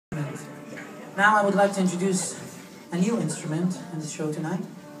Now I would like to introduce a new instrument in the show tonight.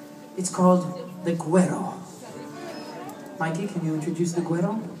 It's called the Güiro. Mikey, can you introduce the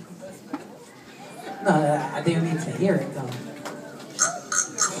Güiro? No, they need to hear it though.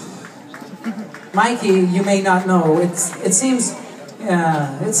 Mikey, you may not know. It seems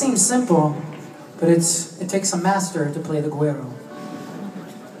simple, but it takes a master to play the Güiro.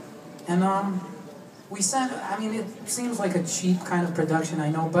 And we sent. I mean, it seems like a cheap kind of production, I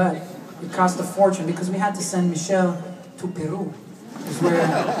know, but it cost a fortune because we had to send Michelle to Peru, is where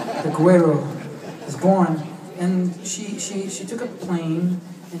the Güiro is born. And she took a plane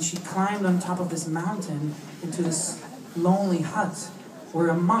and she climbed on top of this mountain into this lonely hut where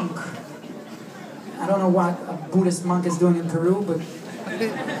a monk, I don't know what a Buddhist monk is doing in Peru, but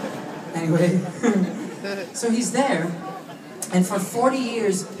anyway. So he's there, and for 40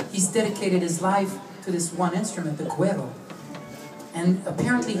 years he's dedicated his life to this one instrument, the Güiro. And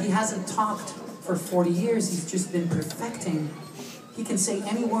apparently he hasn't talked for 40 years, he's just been perfecting. He can say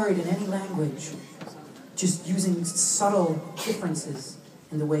any word in any language, just using subtle differences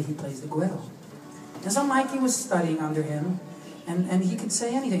in the way he plays the Güiro. And so Mikey was studying under him, and he could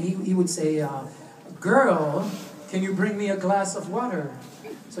say anything. He would say, "Girl, can you bring me a glass of water?"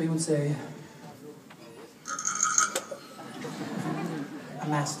 So he would say, "A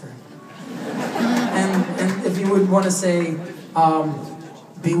master." And if you would want to say,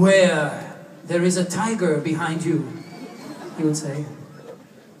 "Beware, there is a tiger behind you," he would say,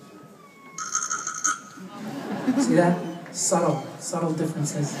 see that? Subtle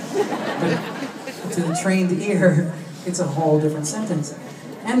differences. But to the trained ear, it's a whole different sentence.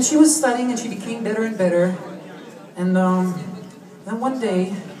 And she was studying and she became better and better. And then one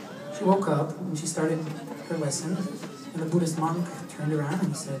day, she woke up and she started her lesson. And the Buddhist monk turned around and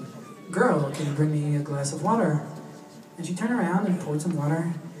he said, "Girl, can you bring me a glass of water?" And she turned around and poured some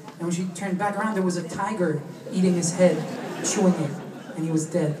water. And when she turned back around, there was a tiger eating his head, chewing it. And he was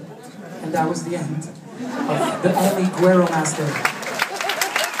dead. And that was the end of the only Güiro master.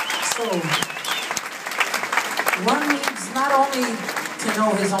 So, one needs not only to know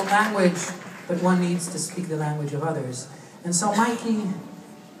his own language, but one needs to speak the language of others. And so Mikey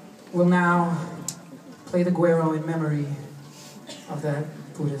will now play the Güiro in memory of that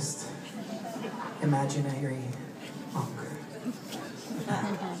Buddhist imaginary monk.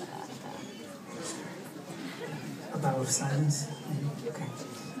 A bow of silence. Okay.